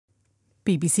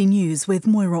BBC News with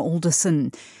Moira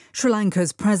Alderson. Sri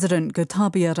Lanka's President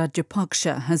Gotabaya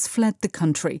Rajapaksa has fled the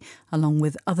country along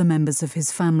with other members of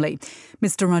his family.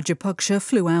 Mr Rajapaksa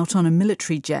flew out on a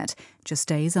military jet just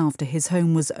days after his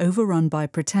home was overrun by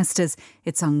protesters.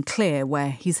 It's unclear where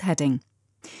he's heading.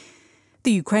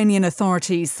 The Ukrainian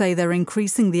authorities say they're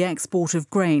increasing the export of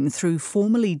grain through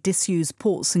formerly disused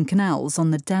ports and canals on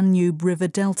the Danube River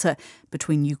Delta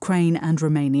between Ukraine and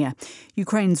Romania.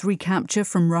 Ukraine's recapture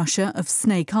from Russia of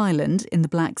Snake Island in the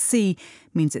Black Sea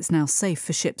means it's now safe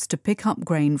for ships to pick up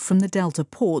grain from the Delta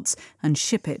ports and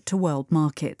ship it to world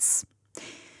markets.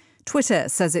 Twitter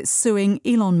says it's suing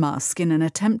Elon Musk in an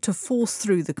attempt to force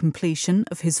through the completion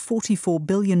of his $44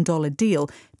 billion deal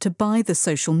to buy the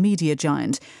social media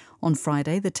giant. On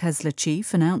Friday, the Tesla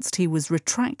chief announced he was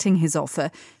retracting his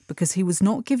offer because he was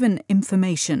not given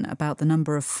information about the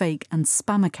number of fake and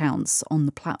spam accounts on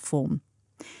the platform.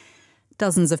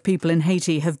 Dozens of people in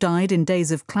Haiti have died in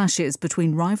days of clashes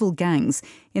between rival gangs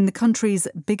in the country's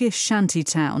biggest shanty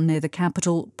town near the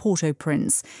capital,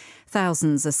 Port-au-Prince.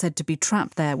 Thousands are said to be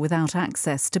trapped there without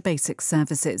access to basic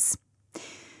services.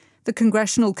 The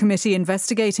Congressional Committee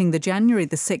investigating the January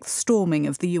the 6th storming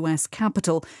of the US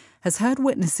Capitol has heard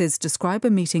witnesses describe a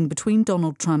meeting between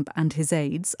Donald Trump and his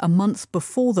aides a month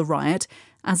before the riot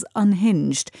as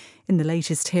unhinged. In the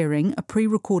latest hearing, a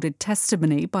pre-recorded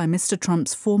testimony by Mr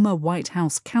Trump's former White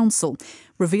House counsel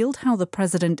revealed how the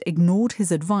president ignored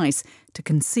his advice to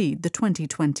concede the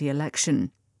 2020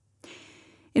 election.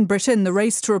 In Britain, the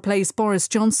race to replace Boris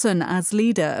Johnson as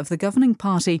leader of the governing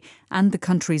party and the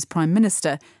country's Prime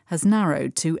Minister has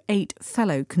narrowed to 8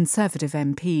 fellow Conservative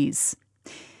MPs.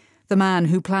 The man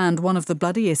who planned one of the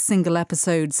bloodiest single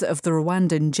episodes of the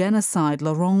Rwandan genocide,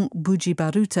 Laurent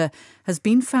Bujibaruta, has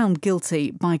been found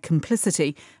guilty by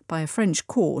complicity by a French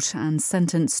court and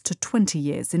sentenced to 20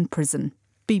 years in prison.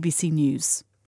 BBC News.